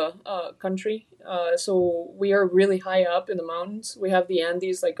middle of the country. So we are really high up in the mountains. We have the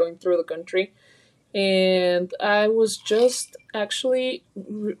Andes like going through the country. And I was just actually,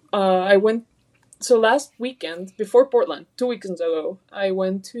 I went, so last weekend, before Portland, 2 weekends ago, I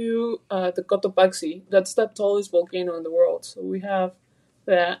went to the Cotopaxi. That's the tallest volcano in the world. So we have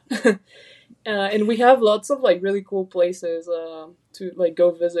that. And we have lots of like really cool places to like go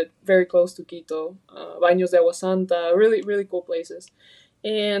visit very close to Quito. Baños de Agua Santa, really, really cool places.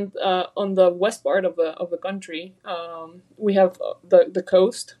 And on the west part of the country, we have the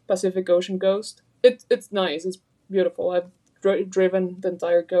coast, Pacific Ocean coast. It's nice. It's beautiful. I've driven the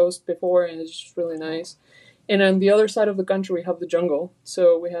entire coast before, and it's just really nice. And on the other side of the country, we have the jungle.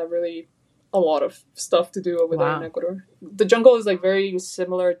 So we have really a lot of stuff to do over there in Wow. Ecuador. The jungle is like very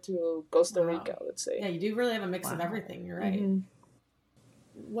similar to Costa Wow. Rica, let's say. Yeah, you do really have a mix of everything. You're right. Mhm.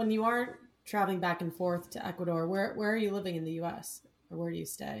 When you aren't traveling back and forth to Ecuador, where are you living in the U.S. or where do you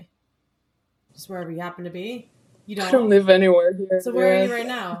stay? Just wherever you happen to be. You I don't don't. live anywhere here. So where are Yeah. you right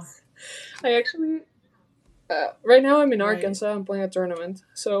now? I actually, right now I'm in Right. Arkansas. I'm playing a tournament,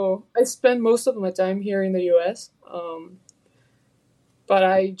 so I spend most of my time here in the U.S. But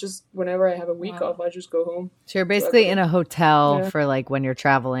I just, whenever I have a week Wow. off, I just go home. So you're basically in a hotel Yeah. for like when you're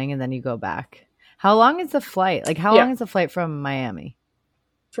traveling and then you go back. How long is the flight? Like how Yeah. long is the flight from Miami?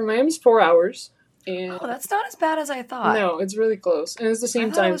 From Miami's 4 hours. And Oh, that's not as bad as I thought. no, it's really close. And it's the I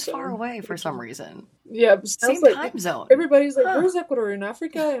same thought it time was zone. far away for some reason. Yeah, it Same sounds like time zone. everybody's like, Huh. where's Ecuador, in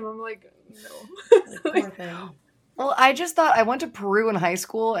Africa? And I'm like, no. Poor thing. Well, I just thought I went to Peru in high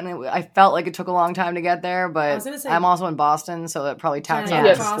school, and I felt like it took a long time to get there. I But was gonna say- I'm also in Boston, so it probably taxed Yeah. on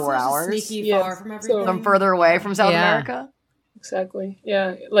Yes. for Boston's 4 just hours. Sneaky Yes. far from So- everything. I'm further away from South Yeah. America. Exactly.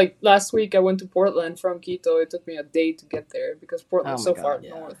 Yeah. Like last week, I went to Portland from Quito. It took me a day to get there because Portland's Oh so my far God.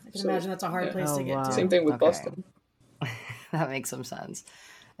 Yeah, north. I can So, imagine that's a hard yeah. place Oh, to get wow. to. Same thing with Okay. Boston. That makes some sense.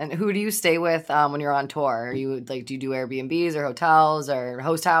 And who do you stay with when you're on tour? Are you like, do you do Airbnbs or hotels or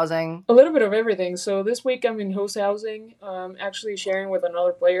host housing? A little bit of everything. So this week I'm in host housing, actually sharing with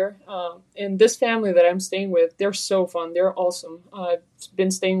another player. And this family that I'm staying with, they're so fun. They're awesome. I've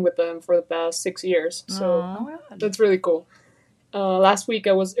been staying with them for the past 6 years. So Aw. Oh my God. that's really cool. Last week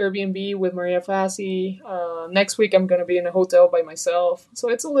I was Airbnb with Maria Fassi. Next week I'm gonna be in a hotel by myself. So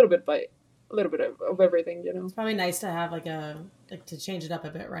it's a little bit of everything, you know. It's probably nice to have like to change it up a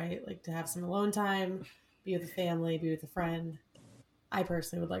bit, right? Like to have some alone time, be with a family, be with a friend. I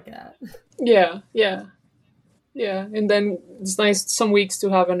personally would like that. Yeah. And then it's nice some weeks to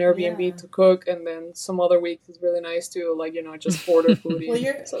have an Airbnb Yeah. to cook, and then some other weeks it's really nice to, like, you know, just order food. Well,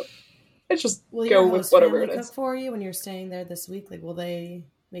 you're- So it's just Will go your with host whatever family it cook is. for you when you're staying there this week? Like, will they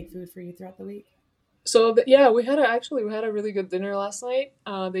make food for you throughout the week? So yeah, we had a really good dinner last night.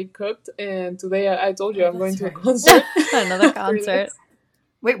 They cooked, and today I told you Oh, I'm going to a that's concert. Another After concert. this.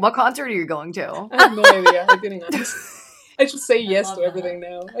 Wait, what concert are you going to? I have no idea. I'm getting honest. I just say yes love to that. everything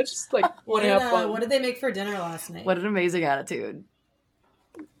now. I just like What want to did, have fun. what did they make for dinner last night? What an amazing attitude.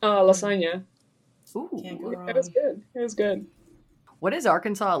 Lasagna. Ooh. Can't go wrong. It was good. It was good. What is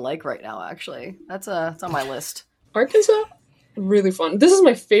Arkansas like right now, actually? It's on my list. Arkansas, really fun. This is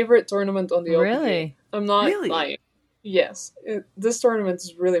my favorite tournament on the LPGA. Really? I'm not Really? lying. Yes, this tournament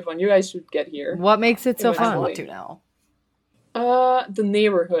is really fun. You guys should get here. What makes it so It was I fun? want to now. The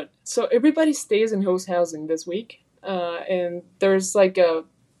neighborhood. So everybody stays in host housing this week, and there's like a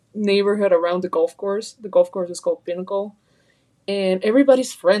neighborhood around the golf course. The golf course is called Pinnacle, and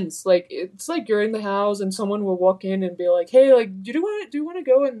everybody's friends. Like, it's like you're in the house, and someone will walk in and be like, "Hey, like, do you want to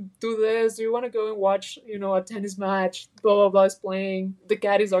go and do this? Do you want to go and watch, you know, a tennis match? Blah blah blah is playing. The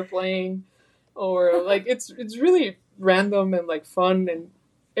caddies are playing." Or like it's really random and like fun, and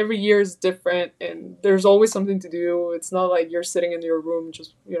every year is different, and there's always something to do. It's not like you're sitting in your room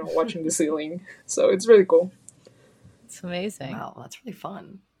just, you know, watching the ceiling. So it's really cool. It's amazing. Wow, that's really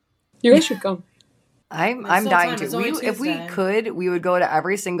fun. You guys should come. I'm It's still dying time. to. It's only If we Tuesday. could, we would go to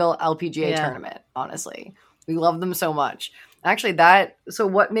every single LPGA Yeah. tournament. Honestly, we love them so much. Actually,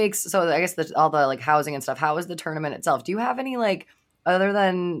 what makes I guess all the like housing and stuff. How is the tournament itself? Do you have any like other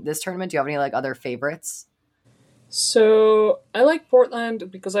than this tournament? Do you have any like other favorites? So I like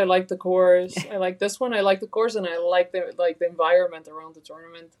Portland because I like the course. I like this one. I like the course, and I like the environment around the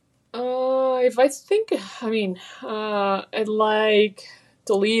tournament. If I think, I like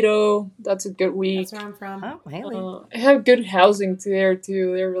Toledo. That's a good week. That's where I'm from. Oh, Haley. I have good housing there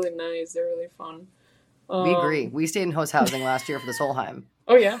too. They're really nice. They're really fun. We agree. We stayed in host housing last year for the Solheim.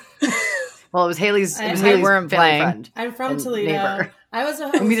 Oh yeah. Well, it was Haley's. It was We Haley's weren't family playing. friend. I'm from and Toledo. neighbor. I was a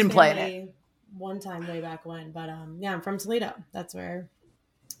host We didn't play in family one time way back when, but yeah, I'm from Toledo. That's where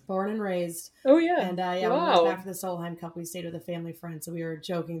born and raised. Oh yeah. And yeah, when we Wow. went back for the Solheim Cup, we stayed with a family friend, so we were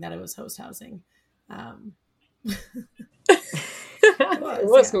joking that it was host housing. It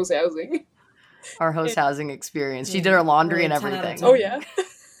was yeah. host housing. Our host housing experience. She Yeah, did her laundry and really 10 out of everything. 10. Oh yeah.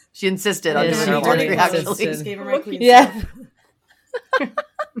 She insisted on Yeah, doing she her did laundry. insist. Actually, Just gave her my Lucky. clean Yeah.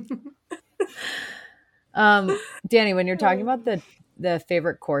 stuff. Danny, when you're talking about the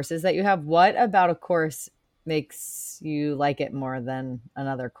favorite courses that you have, what about a course makes you like it more than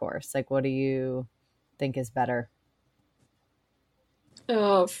another course? Like, what do you think is better?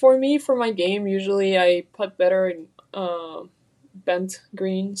 For me, for my game, usually I putt better in bent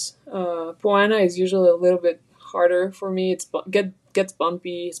greens. Poana is usually a little bit harder for me. Gets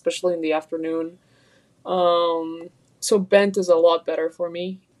bumpy, especially in the afternoon. So bent is a lot better for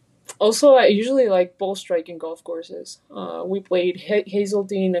me. Also, I usually like ball striking golf courses. We played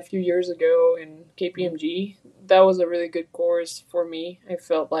Hazeltine a few years ago in KPMG. That was a really good course for me. I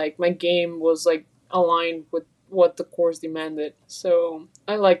felt like my game was like aligned with what the course demanded. So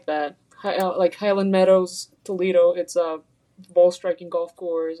I like that. Like Highland Meadows, Toledo, it's a ball striking golf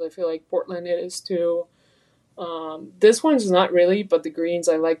course. I feel like Portland it is too. This one's not really, but the greens,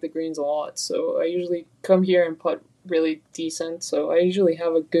 I like the greens a lot. So I usually come here and putt really decent. So I usually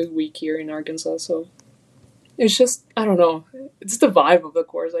have a good week here in Arkansas. So it's just, I don't know. It's the vibe of the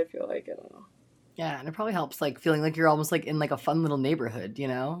course, I feel like. I don't know. Yeah, and it probably helps, like, feeling like you're almost, like, in, like, a fun little neighborhood, you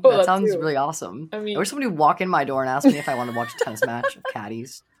know? Oh, That that sounds too. really awesome. I mean- wish somebody would walk in my door and ask me if I want to watch a tennis match of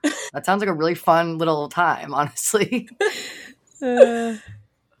caddies. That sounds like a really fun little time, honestly.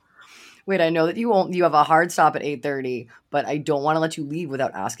 Wait, I know that you have a hard stop at 8:30, but I don't want to let you leave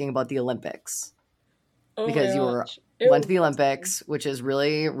without asking about the Olympics. Oh my Because you gosh. It went to was the awesome. Olympics, which is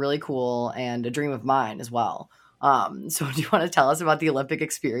really, really cool and a dream of mine as well. So do you want to tell us about the Olympic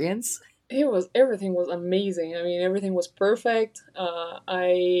experience? Everything was amazing. I mean, everything was perfect.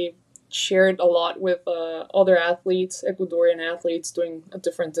 I shared a lot with other athletes, Ecuadorian athletes doing a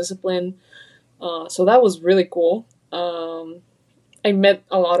different discipline. So that was really cool. I met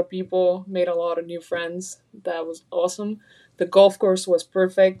a lot of people, made a lot of new friends. That was awesome. The golf course was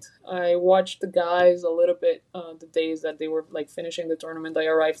perfect. I watched the guys a little bit the days that they were like finishing the tournament. I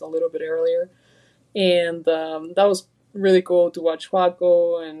arrived a little bit earlier, and that was really cool to watch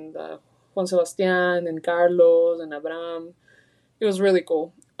Joaco and Juan Sebastian and Carlos and Abraham. It was really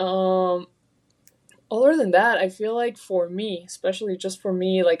cool. Other than that, I feel like for me, especially just for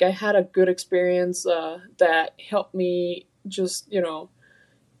me, like I had a good experience that helped me just,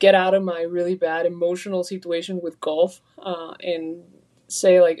 get out of my really bad emotional situation with golf and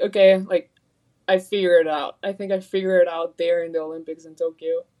say like, okay, like I figured it out. I think I figured it out there in the Olympics in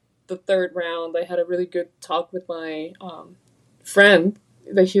Tokyo. The third round, I had a really good talk with my friend.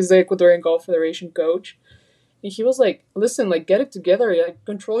 That he's the Ecuadorian Golf Federation coach, and he was like, "Listen, like get it together. Like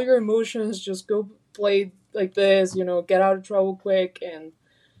control your emotions. Just go play like this. Get out of trouble quick." And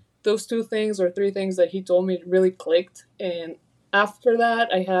those 2 things or 3 things that he told me really clicked. And after that,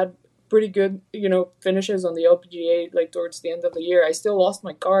 I had pretty good, finishes on the LPGA. Like towards the end of the year, I still lost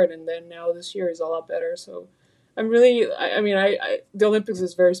my card, and then now this year is a lot better. So I'm really, I mean, the Olympics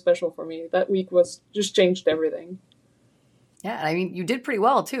is very special for me. That week was just changed everything. Yeah, I mean, you did pretty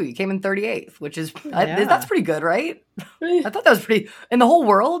well, too. You came in 38th, which is, Yeah. that's pretty good, right? I thought that was pretty, in the whole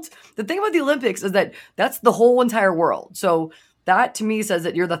world. The thing about the Olympics is that that's the whole entire world. So that, to me, says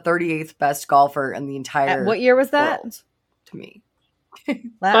that you're the 38th best golfer in the entire What year was that? world, to me.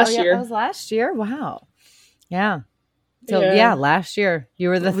 Last year. That was last year. Wow. Yeah. So Yeah. last year you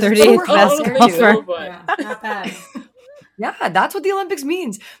were the Was it 38th so best early? think golfer. so, but Yeah, not bad. Yeah, that's what the Olympics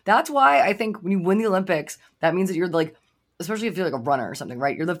means. That's why I think when you win the Olympics, that means that you're like, especially if you're like a runner or something,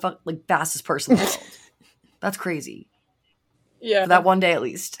 right? You're the fastest person in the world. That's crazy. yeah. For that one day at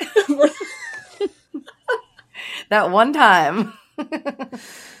least. That one time.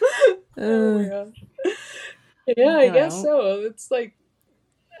 Oh my gosh. Yeah, I You guess know. so. It's like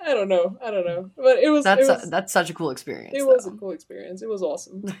I don't know, but it was That's such a cool experience. it was a though. cool experience. It was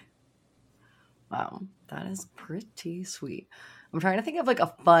awesome. Wow, that is pretty sweet. I'm trying to think of like a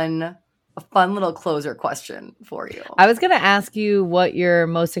fun little closer question for you. I was going to ask you what you're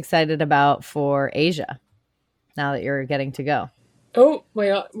most excited about for Asia now that you're getting to go. Oh my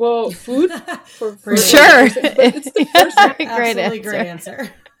god! Well, food for Sure. but it's the first time. Great Absolutely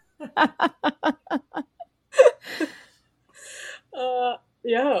answer. great answer.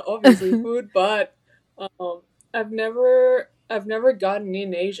 Yeah, obviously food, but I've never gotten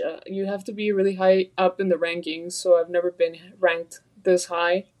in Asia. You have to be really high up in the rankings, so I've never been ranked this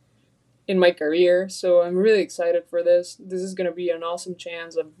high in my career. So I'm really excited for this. This is gonna be an awesome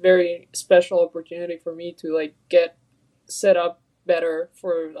chance, a very special opportunity for me to like get set up better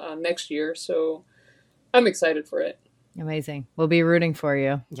for next year. So I'm excited for it. Amazing. We'll be rooting for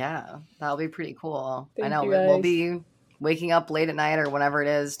you. Yeah, that'll be pretty cool. I Thank know you, we'll guys. be waking up late at night or whenever it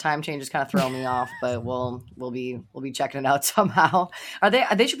is. Time changes kind of throw me off, but we'll be checking it out somehow.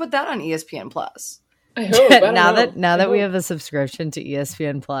 They should put that on ESPN Plus. I hope. I don't know. now I that we hope. have a subscription to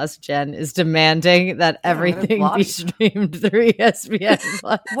ESPN Plus, Jen is demanding that everything lobby. be streamed through ESPN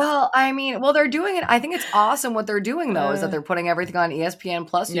Plus. Well, I mean, they're doing it. I think it's awesome what they're doing though, is that they're putting everything on ESPN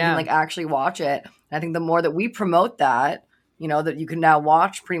Plus so you Yeah. can like actually watch it. And I think the more that we promote that, that you can now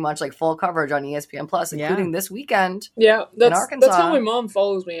watch pretty much like full coverage on ESPN Plus, Yeah. including this weekend. Yeah, that's Arkansas. how my mom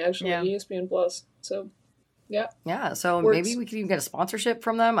follows me actually. Yeah. ESPN Plus. So Yeah, so Works. maybe we could even get a sponsorship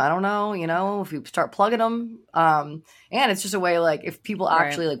from them. I don't know, if you start plugging them. And it's just a way, like, if people Right.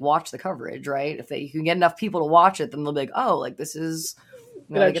 actually, like, watch the coverage, right? If you can get enough people to watch it, then they'll be like, oh, like, this is,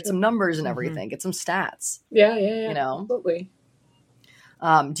 Good get idea. some numbers and Mhm. everything, get some stats. yeah, absolutely.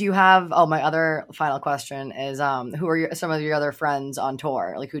 Do you have, my other final question is, who are some of your other friends on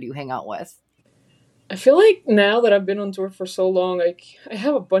tour? Like, who do you hang out with? I feel like now that I've been on tour for so long, like I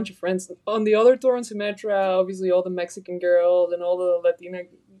have a bunch of friends on the other tour in Symmetra. Obviously, all the Mexican girls and all the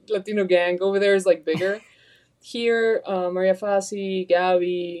Latino gang over there is like bigger. here, Maria Fassi,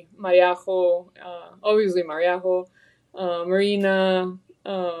 Gabby, Mariajo, obviously Mariajo, Marina.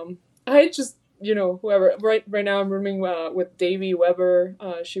 I just, whoever. Right now I'm rooming with Davy Weber.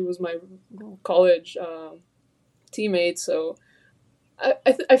 She was my college teammate, so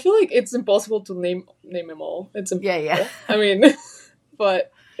I feel like it's impossible to name them all. It's impossible. Yeah. I mean,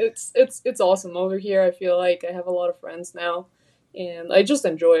 but it's awesome over here. I feel like I have a lot of friends now, and I just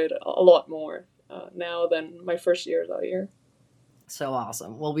enjoy it a lot more now than my first years out here. So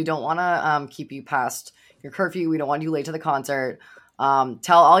awesome. Well, we don't want to keep you past your curfew. We don't want you late to the concert.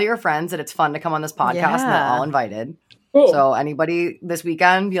 Tell all your friends that it's fun to come on this podcast and they're all invited. Cool. So anybody this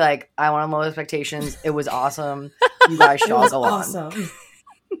weekend, be like, I want to Low Expectations. It was awesome. You guys should all go on.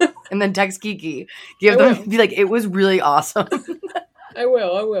 And then text Kiki. Be like, it was really awesome. I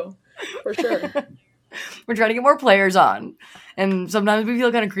will. For sure. We're trying to get more players on. And sometimes we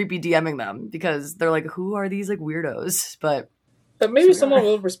feel kind of creepy DMing them because they're like, who are these like weirdos? But maybe someone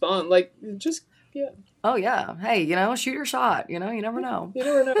will respond. Like, just, yeah. Oh, yeah. Hey, shoot your shot. You never know. You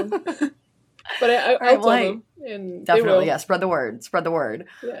never know. But I'll tell them. And definitely, yeah. Spread the word.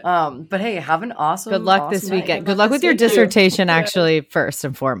 Yeah. But hey, have an awesome. Good luck this weekend. Good luck with your dissertation. Actually, first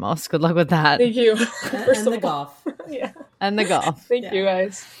and foremost, good luck with that. Thank you. And the golf. Yeah. And the golf. Thank you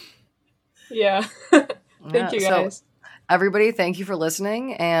guys. Yeah. Thank you guys. So, everybody, thank you for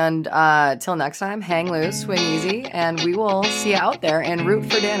listening. And till next time, hang loose, swing easy, and we will see you out there and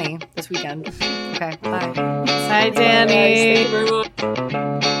root for Danny this weekend. Okay, bye. Bye, Danny. Thank you very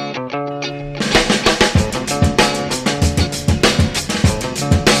much.